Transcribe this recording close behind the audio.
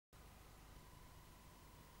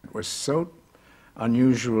it was so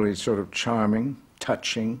unusually sort of charming,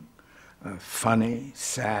 touching, funny,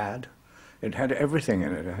 sad. It had everything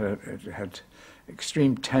in it. It had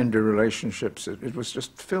extreme tender relationships. It was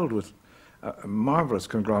just filled with a marvelous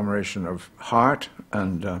conglomeration of heart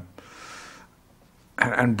and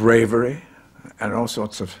bravery and all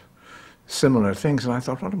sorts of similar things. And I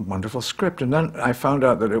thought, what a wonderful script. And then I found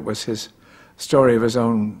out that it was his story of his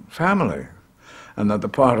own family, and that the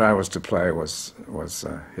part I was to play was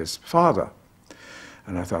his father.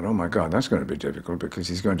 And I thought, oh my God, that's going to be difficult, because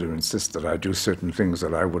he's going to insist that I do certain things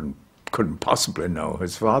that I couldn't possibly know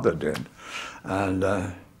his father did.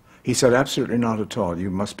 And he said, absolutely not at all.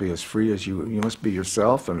 You must be as free as you must be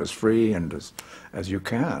yourself, and as free and as you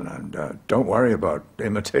can. And don't worry about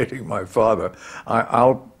imitating my father.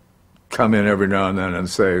 I'll come in every now and then and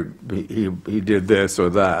say he did this or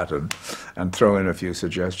that, and throw in a few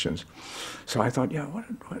suggestions. So I thought, yeah, what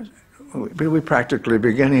is it? We were practically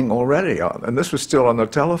beginning already, and this was still on the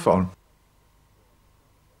telephone.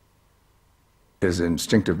 His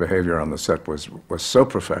instinctive behavior on the set was so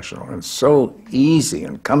professional and so easy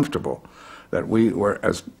and comfortable that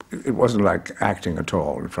it wasn't like acting at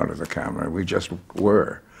all in front of the camera. We just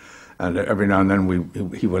were. And every now and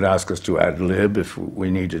then he would ask us to ad lib if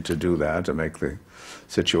we needed to do that to make the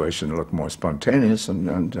situation look more spontaneous,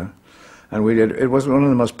 and we did. It was one of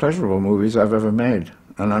the most pleasurable movies I've ever made,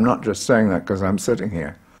 and I'm not just saying that because I'm sitting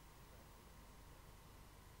here.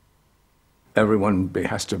 Everyone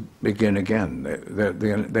has to begin again.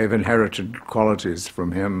 They've inherited qualities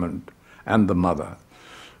from him and the mother.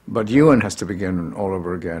 But Ewan has to begin all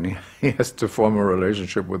over again. He has to form a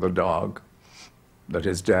relationship with a dog that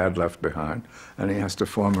his dad left behind, and he has to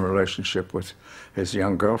form a relationship with his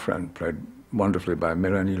young girlfriend, played wonderfully by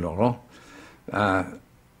Mélanie Laurent.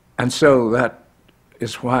 And so that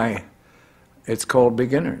is why it's called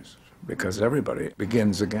Beginners, because everybody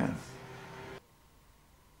begins again.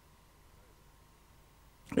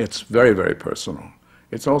 It's very, very personal.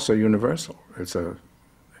 It's also universal.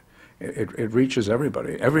 It reaches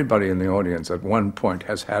everybody. Everybody in the audience at one point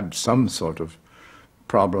has had some sort of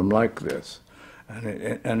problem like this.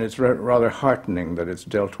 And it's rather heartening that it's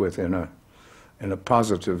dealt with in a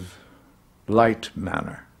positive, light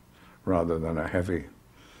manner, rather than a heavy,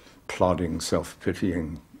 plodding,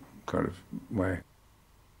 self-pitying kind of way.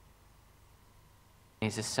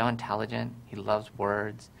 He's just so intelligent. He loves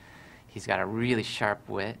words. He's got a really sharp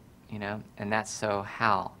wit, you know, and that's so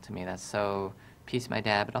Hal to me. That's so Piece of My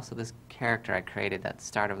Dad, but also this character I created that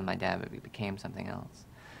started with my dad, but became something else.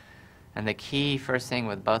 And the key first thing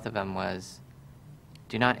with both of them was,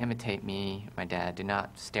 do not imitate me, my dad. Do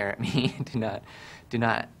not stare at me. do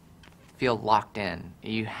not feel locked in.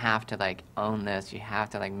 You have to like own this. You have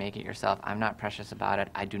to like make it yourself. I'm not precious about it.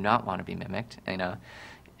 I do not want to be mimicked. You know,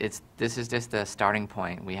 this is just the starting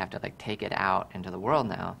point. We have to like take it out into the world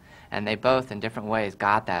now. And they both, in different ways,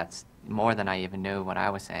 got that more than I even knew what I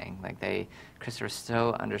was saying. Like Christopher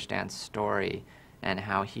so understands story and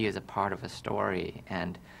how he is a part of a story,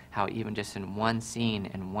 and how even just in one scene,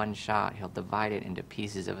 in one shot, he'll divide it into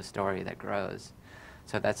pieces of a story that grows.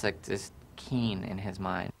 So that's like just keen in his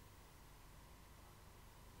mind.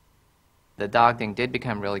 The dog thing did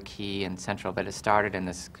become really key and central, but it started in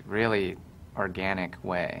this really organic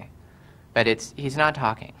way. But he's not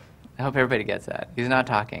talking. I hope everybody gets that. He's not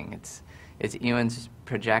talking. It's Ewan's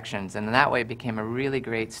projections, and in that way it became a really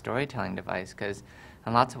great storytelling device, because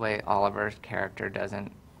in lots of ways Oliver's character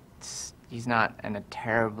he's not a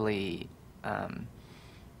terribly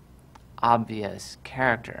obvious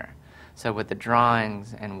character. So with the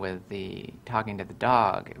drawings and with the talking to the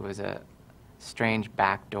dog, it was a strange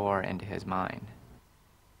back door into his mind.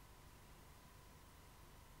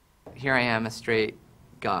 Here I am, a straight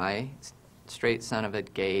guy, straight son of a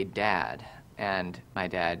gay dad, and my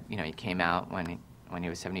dad, you know, he came out when he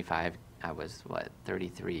was 75. I was, what,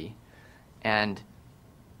 33, and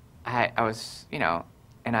I was, you know,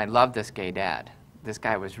 and I loved this gay dad. This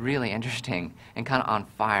guy was really interesting and kind of on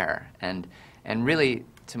fire, and really,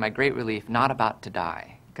 to my great relief, not about to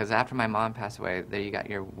die. Because after my mom passed away, there you got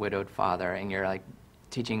your widowed father, and you're like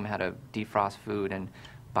teaching him how to defrost food and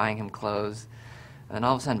buying him clothes. And then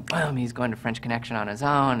all of a sudden, boom, he's going to French Connection on his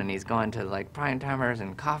own, and he's going to like Prime Timers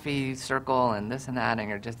and Coffee Circle and this and that, and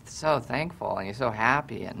you're just so thankful, and you're so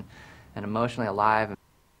happy and emotionally alive.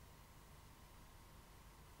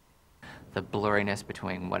 The blurriness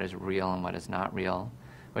between what is real and what is not real,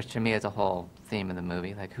 which to me is a whole theme of the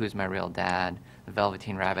movie. Like, who's my real dad? The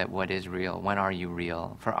Velveteen Rabbit, what is real? When are you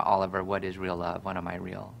real? For Oliver, what is real love? When am I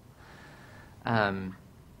real?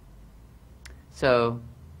 So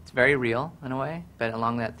It's very real in a way, but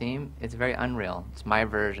along that theme, it's very unreal. It's my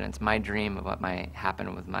version, it's my dream of what might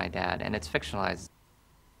happen with my dad, and it's fictionalized.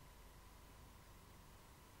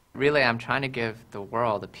 Really, I'm trying to give the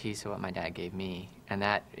world a piece of what my dad gave me, and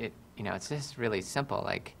that, it's just really simple.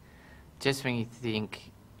 Like, just when you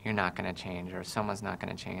think you're not going to change, or someone's not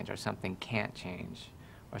going to change, or something can't change,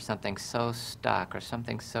 or something's so stuck, or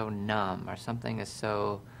something's so numb, or something is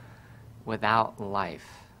so without life,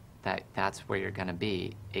 that's where you're going to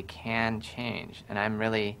be. It can change, and I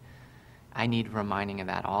need reminding of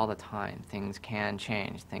that all the time. Things can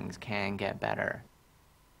change, things can get better.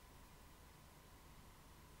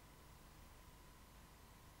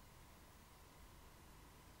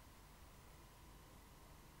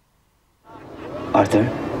 Arthur,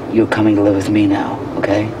 you're coming to live with me now,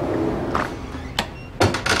 okay?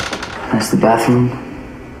 That's the bathroom.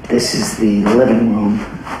 This is the living room.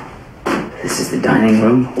 This is the dining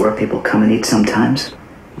room where people come and eat sometimes.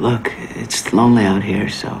 Look, it's lonely out here,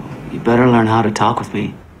 so you better learn how to talk with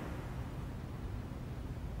me.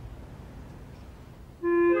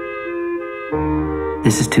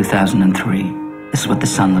 This is 2003. This is what the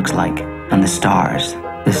sun looks like, and the stars.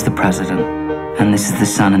 This is the president. And this is the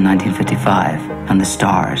sun in 1955, and the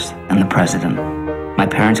stars, and the president. My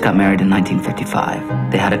parents got married in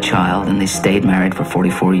 1955. They had a child, and they stayed married for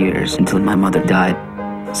 44 years until my mother died.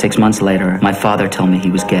 6 months later, my father told me he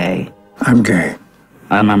was gay. I'm gay.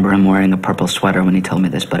 I remember him wearing a purple sweater when he told me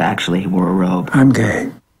this, but actually he wore a robe. I'm gay.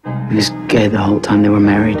 He was gay the whole time they were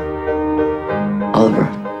married. Oliver,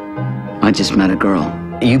 I just met a girl.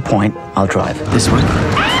 You point, I'll drive. This way.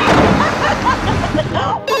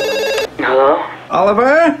 Hello?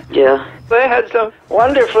 Oliver? Yeah. They had some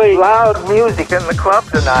wonderfully loud music in the club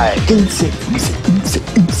tonight.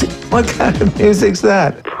 What kind of music's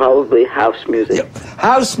that? Probably house music.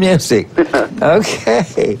 House music.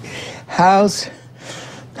 Okay. House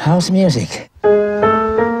music.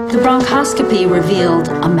 The bronchoscopy revealed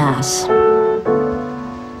a mass.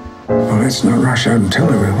 Well, let's not rush out and tell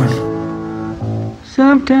everyone.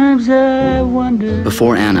 Sometimes I wonder.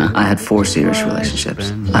 Before Anna, I had 4 serious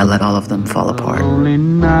relationships. I let all of them fall apart.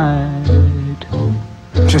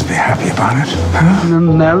 Just be happy about it, huh? The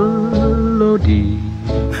melody.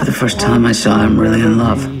 For the first time, I saw I'm really in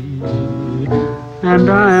love. And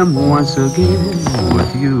I am once again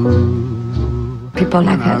with you. People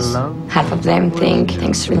like us, half of them think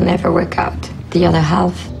things will never work out. The other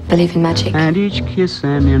half believe in magic. And each kiss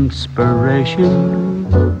an inspiration.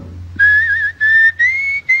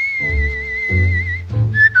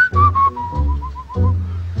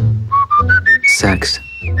 Sex,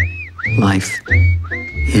 life,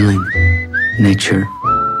 healing, nature,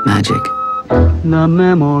 magic. The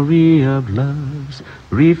memory of love's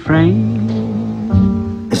refrain.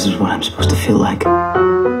 This is what I'm supposed to feel like.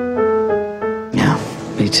 Yeah,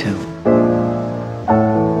 me too.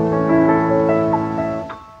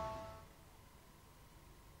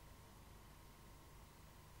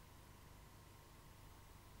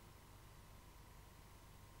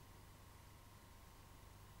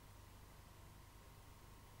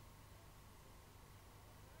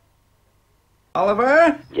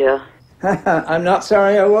 Oliver? Yeah. I'm not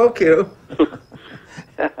sorry I woke you.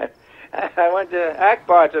 I went to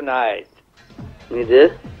Akbar tonight. You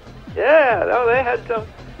did? Yeah, no, they had some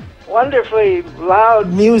wonderfully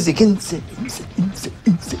loud music.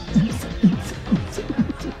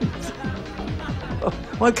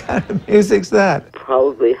 What kind of music's that?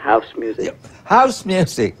 Probably house music. House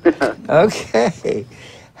music. Okay.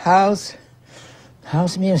 House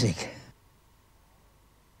music.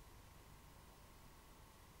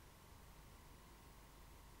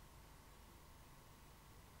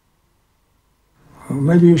 Well,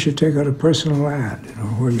 maybe you should take out a personal ad,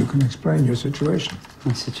 where you can explain your situation.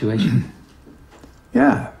 My situation?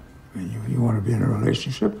 Yeah. I mean, you want to be in a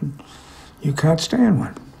relationship and you can't stay in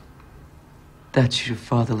one. That's your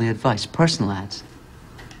fatherly advice, personal ads.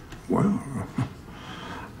 Well,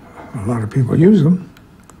 a lot of people use them.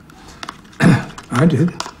 I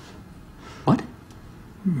did. What?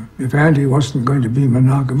 If Andy wasn't going to be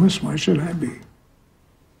monogamous, why should I be?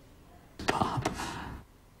 Pop.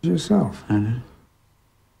 Yourself. I know.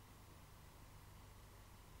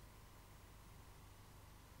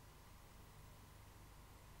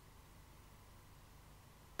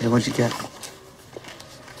 Hey, what'd you get?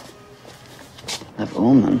 That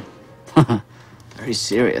woman. Very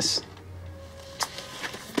serious.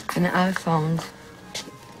 And I found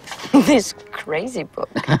this crazy book.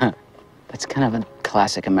 That's kind of a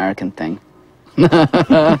classic American thing.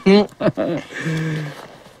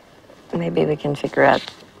 Maybe we can figure out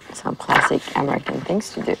some classic American things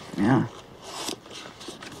to do. Yeah.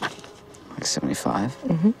 Like 75?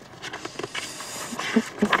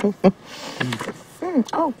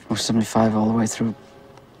 Oh. Or 75 all the way through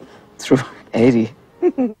 80.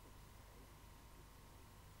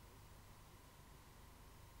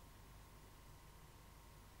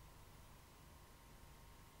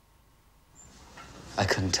 I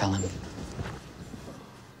couldn't tell him.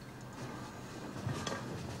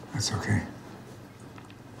 That's okay.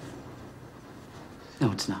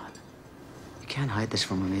 No, it's not. You can't hide this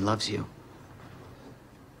from him. He loves you.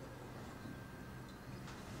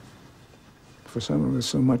 For someone with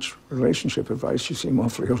so much relationship advice, you seem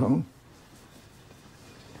awfully alone.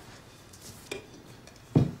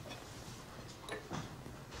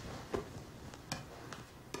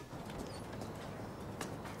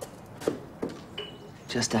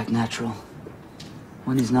 Just act natural.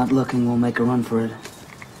 When he's not looking, we'll make a run for it.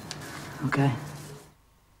 Okay?